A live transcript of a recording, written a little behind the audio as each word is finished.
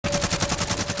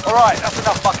Alright, that's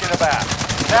enough fucking about.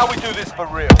 Now we do this for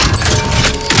real.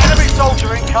 Enemy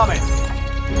soldier incoming.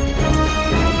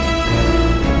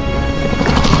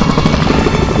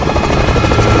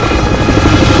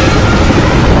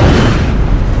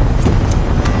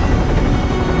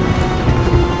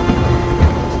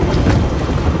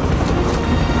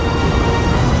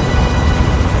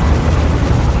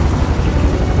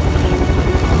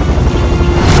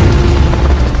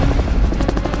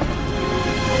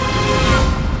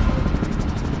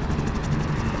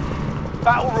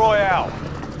 Battle Royale.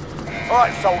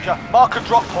 Alright, soldier, mark a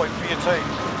drop point for your team.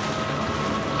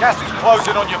 Gas is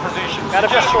closing on your position. Got a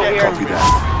Suggest vehicle you get here. copy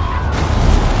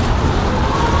that.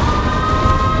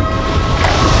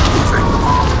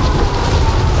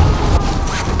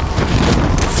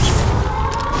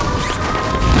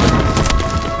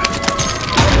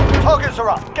 Targets are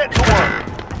up. Get to work.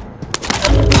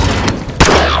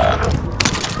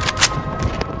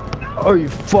 Are you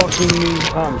fucking me?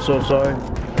 I'm so sorry.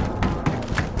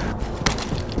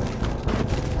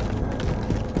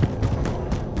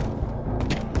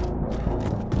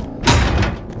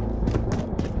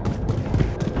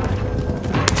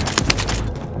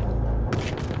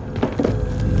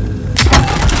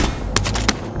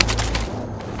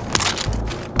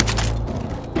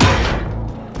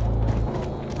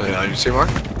 Did you see more?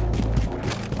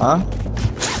 Huh?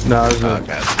 No, it's not.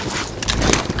 Okay.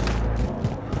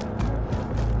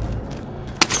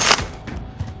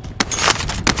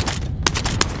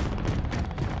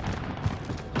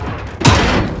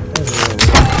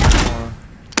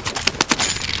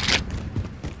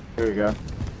 Here we go.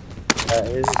 That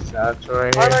is that's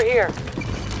right here. Armor here.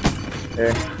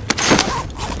 Here.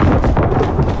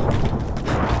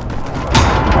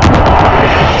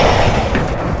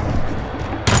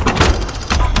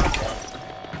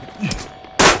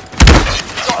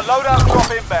 Got a loadout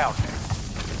drop inbound.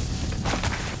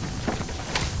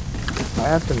 What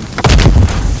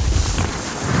happened?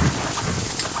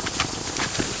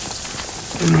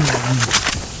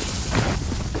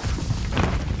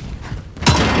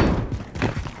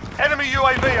 Enemy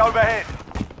UAV overhead.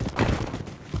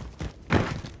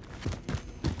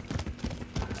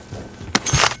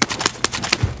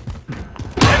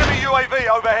 Enemy UAV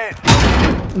overhead.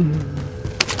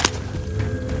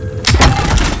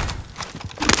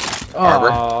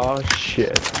 Oh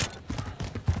shit.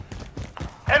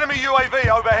 Enemy UAV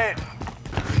overhead.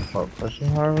 What, pushing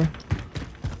harbor?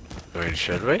 I mean,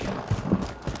 should we?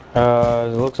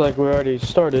 It looks like we already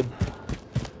started.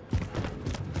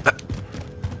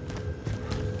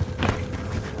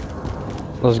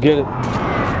 Let's get it.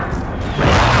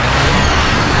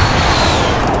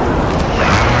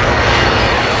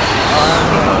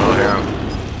 Oh, yeah.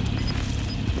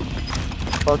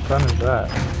 What gun is that?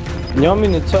 You want me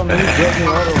to tell me you drove me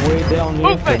all the way down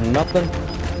here for nothing?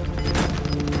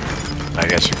 I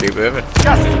guess you keep moving.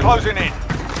 Gas is closing in.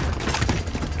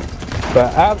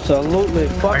 But absolutely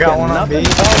fucking got one on nothing. B.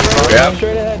 Oh, right, Yeah.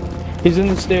 straight ahead. He's in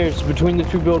the stairs between the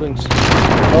two buildings.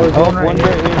 Oh, there's one right one here.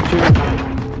 right here too.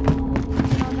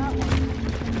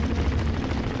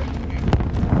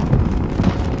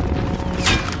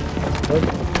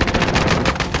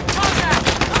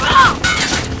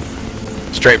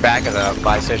 Straight back of the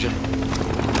buy station.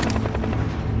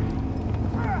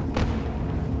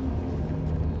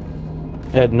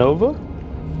 At Nova?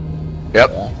 Yep.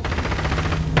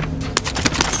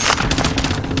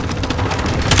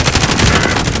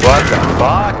 What the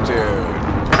fuck, dude?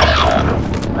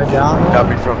 I down one.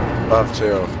 Coming from above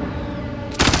too.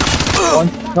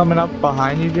 One's coming up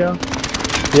behind you, Joe.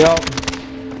 Yep.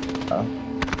 Oh.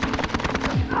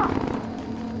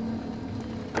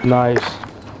 Nice.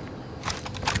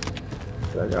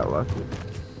 I got lucky.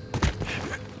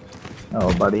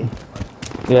 Oh, buddy.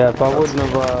 Yeah, if I wouldn't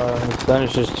have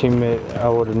finished his teammate, I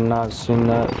would have not seen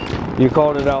that. You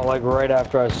called it out like right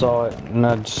after I saw it, and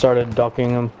I started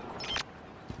ducking him.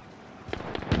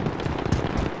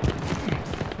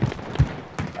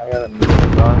 I got a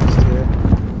million bucks here.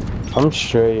 I'm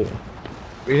straight.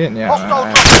 We didn't yet. Hostile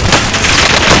Over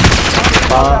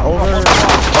by one.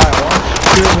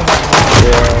 Two of them right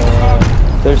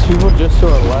Yeah. There's people just to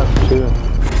our left too.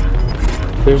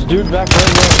 There's dude back there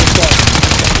on this side.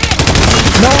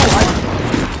 now.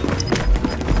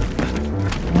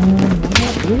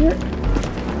 No,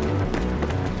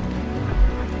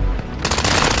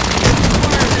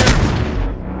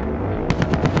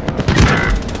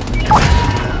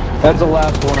 That's the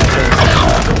last one, I think.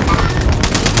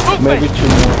 Maybe two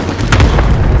more.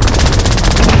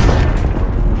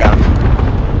 Got him.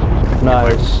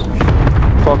 Nice.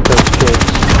 Fuck those kids.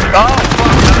 Oh,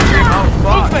 fuck. Another team. Oh,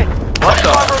 fuck. What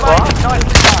the fuck? Nicely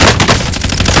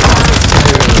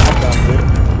done.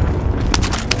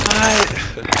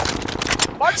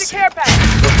 Care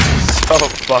package. So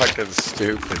fucking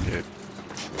stupid, dude.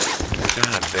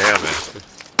 God damn it.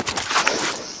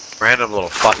 Random little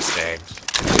fuck names.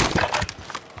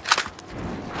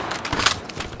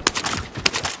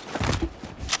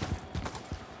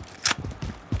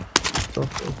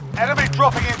 Enemy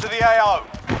dropping into the AO.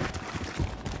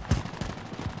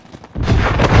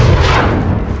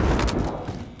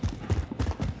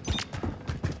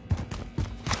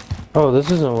 Oh,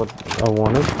 this isn't what I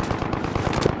wanted.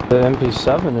 The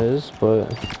MP7 is,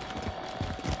 but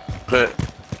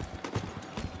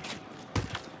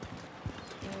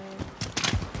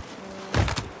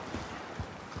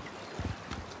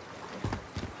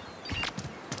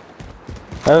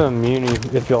I have a muni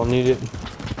if y'all need it.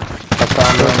 I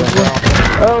found it.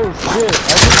 Oh shit! I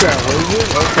just got laser.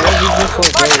 Okay, he's just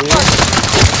like right here.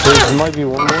 There might be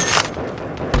one more.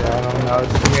 Yeah, I don't know.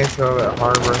 Teammates over at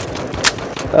Harbor.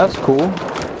 That's cool.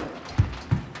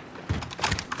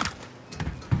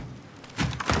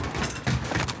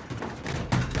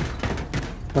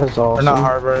 That's awesome. Or not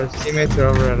Harbor. Teammates are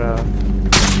over at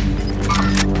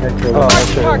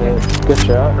Oh, okay. Good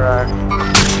shot. Track.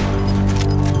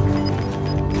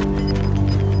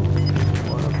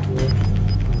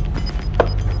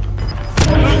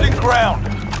 Losing ground.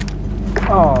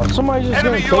 Oh, somebody just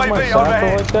Enemy gonna take my UAV cycle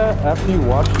overhead. like that after you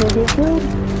watch me get killed?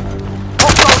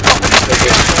 Hostile dropping into the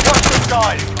vehicle. Watch the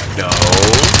skies. No.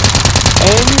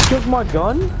 And you took my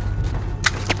gun?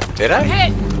 Did I?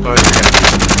 Hit. Oh, yeah.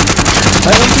 I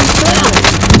didn't do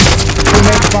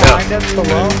Teammates behind us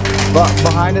below.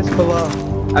 Behind us below.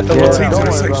 At the Yeah, lower don't door.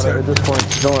 worry about it at this point.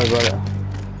 Don't worry about it.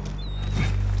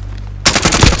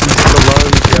 Below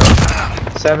you go.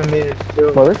 7 meters too.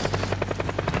 What?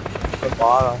 The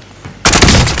bottom.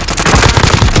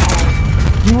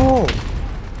 No!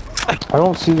 I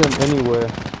don't see them anywhere.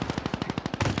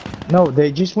 No,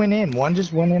 they just went in. One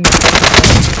just went in. You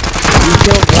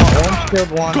killed one. One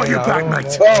killed one. Got your back,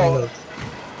 mate. Oh!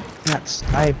 Got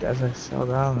sniped as I fell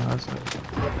down. I was like,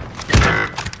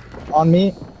 on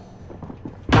me.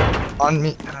 On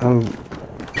me.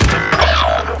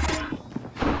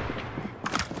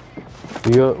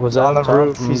 Was that On the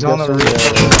roof. I'm He's on the guessing, roof. yeah.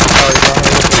 Oh, he's on the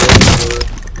roof.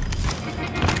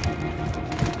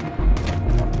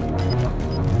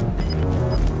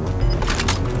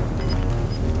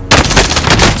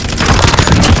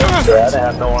 Yeah, I didn't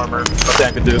have no armor. Nothing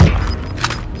I could do.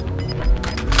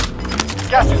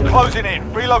 Gas is closing in.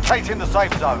 Relocating the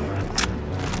safe zone.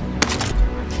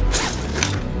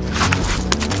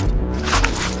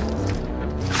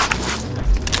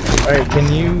 Alright,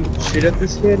 can you shoot at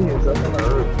this kid? He's up on the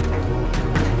roof.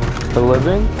 The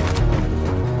living?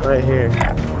 Right here.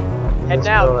 Head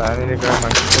down. I need to grab my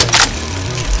shit.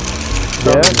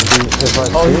 Yeah, if I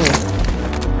Oh, see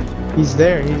him. He's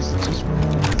there. He's just.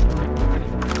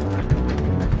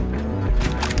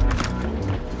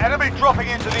 Enemy dropping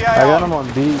into the AO. I got him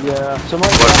on B, yeah.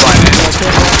 Somebody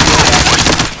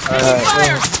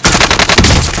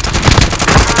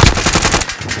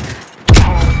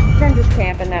What I'm just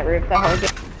camping that roof the whole game.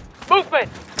 Movement.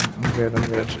 I'm good. I'm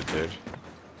good. Bitch, dude.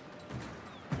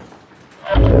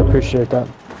 Yeah, appreciate that.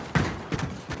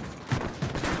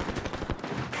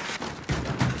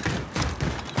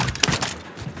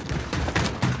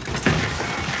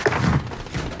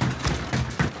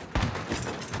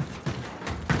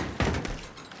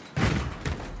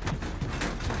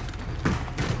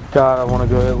 God, I want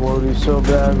to go hit Lodi so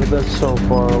bad, but that's so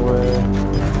far away.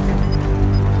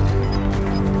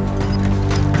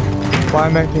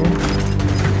 Flying back in.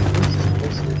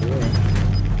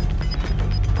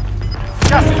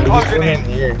 Gas is closing in.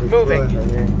 Here. He's Moving. right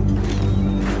here.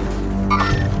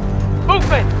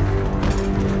 Movement.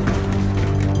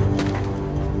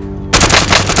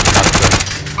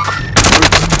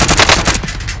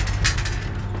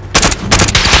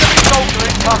 Enemy soldier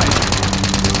incoming.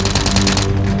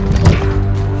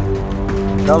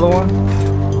 Another one.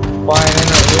 Flying in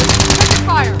right here. Taking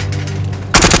fire.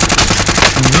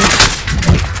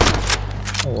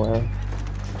 No way.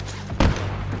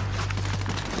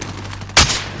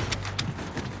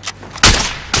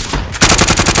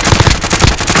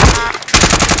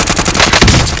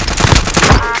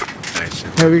 Nice.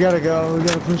 Hey, we gotta go. We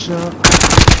gotta push up.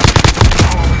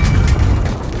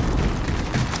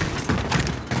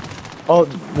 Oh,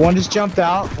 one just jumped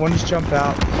out. One just jumped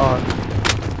out. Oh.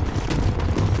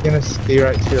 Gonna be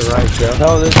right to your right, Joe.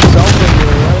 No, there's something to the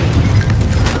right.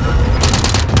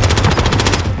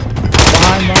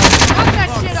 Behind mine. Knock that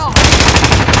shit off.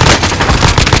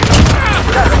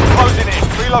 Gas is closing in.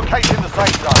 Relocating the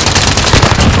safe zone.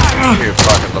 You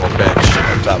fucking little bitch.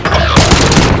 What's up?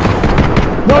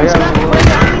 No, I he's got back. him.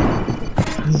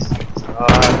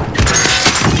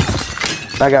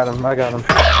 I got him.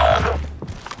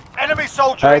 Enemy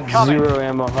soldier I had incoming. 0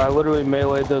 ammo. I literally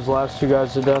meleeed those last 2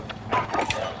 guys to death.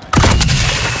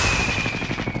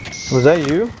 Was that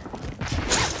you?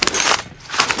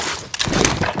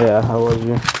 Yeah, how was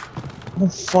you? How the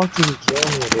fuck did he kill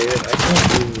me, dude? I can't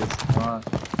believe this not.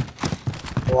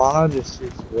 Lana just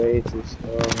shoots way too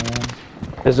slow, man.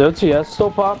 Is OTS still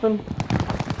popping?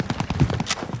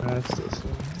 That's this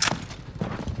one.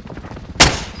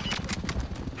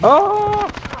 Oh!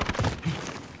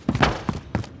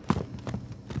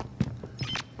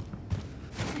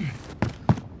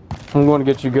 I'm going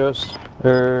to get you, Ghost.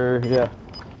 Yeah.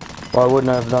 Well, I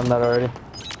wouldn't have done that already.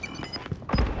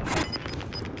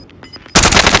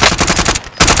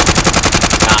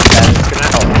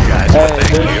 Hey,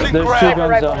 there's 2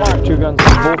 guns down here. 2 guns. A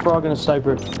bullfrog and a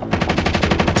sniper. He's got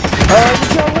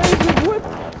laser. What?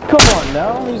 Come on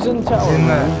now. He's in the tower. In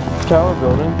man. Tower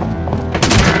building.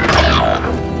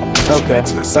 Okay,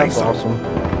 that's awesome.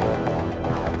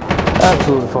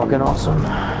 Absolutely fucking awesome.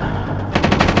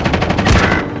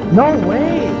 No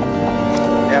way!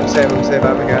 Yeah, I'm safe, I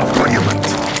have a gun.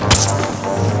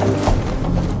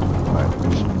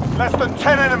 Less than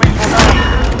 10 enemies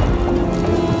remaining.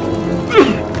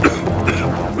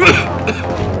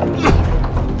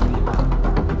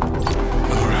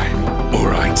 All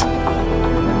right.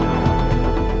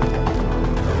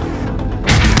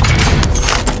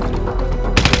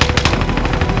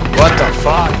 What the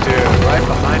fuck, dude? Right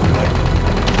behind me.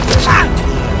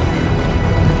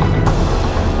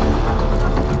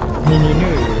 I mean, you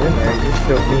knew he was in there, you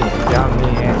killed me, down me,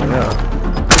 and you know.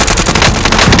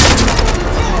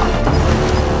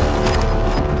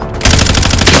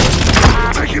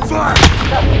 Taking fire.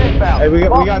 Hey, we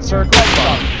got circled.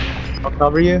 I'll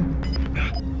cover you.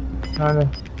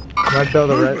 Might build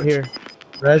a red here.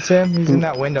 Red's him, he's in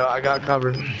that window, I got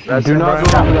covered. Red's Do him, not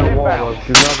Brian. go over that wall, though.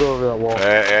 Do not go over that wall.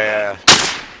 Yeah.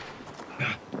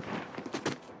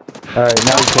 Alright,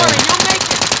 now you Don't worry, can. you'll make it.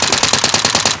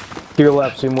 To your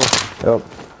left, Seymour. Yep.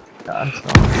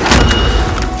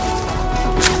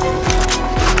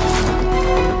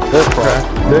 They're fucked.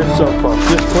 They're so fucked.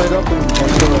 Just play it up and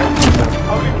kill it.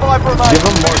 Only 5 remaining. Give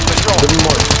them march. Give them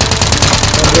march.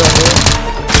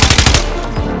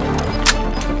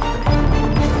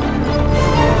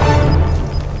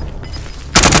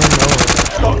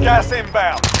 Got gas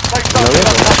inbound. Take No, those they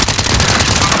don't.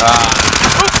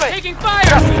 Movement. Taking fire.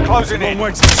 gas is closing in. No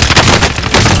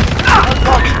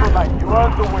targets remain. You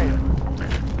earned the win.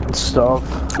 Good stuff.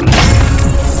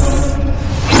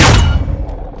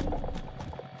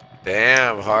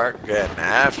 Damn, Hart getting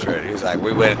after it. He's like,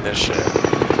 we winning this shit.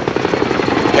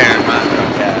 Karen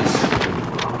Monroe cast.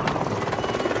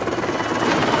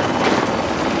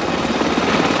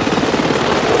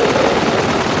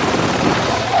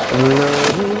 I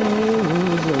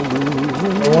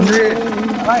wonder if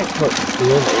I might put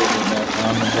shield back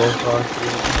on the bullfrog.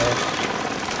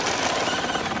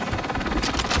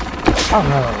 I don't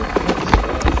know.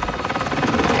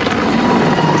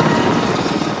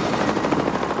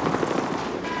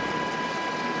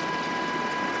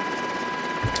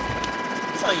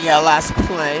 So yeah, last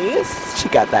place, she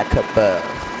got that cup buff.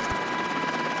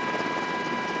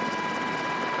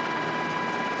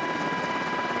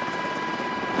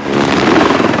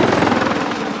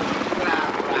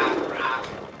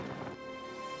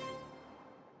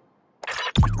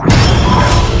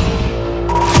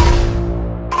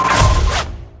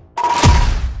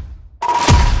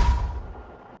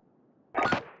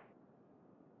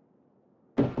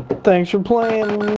 Thanks for playing.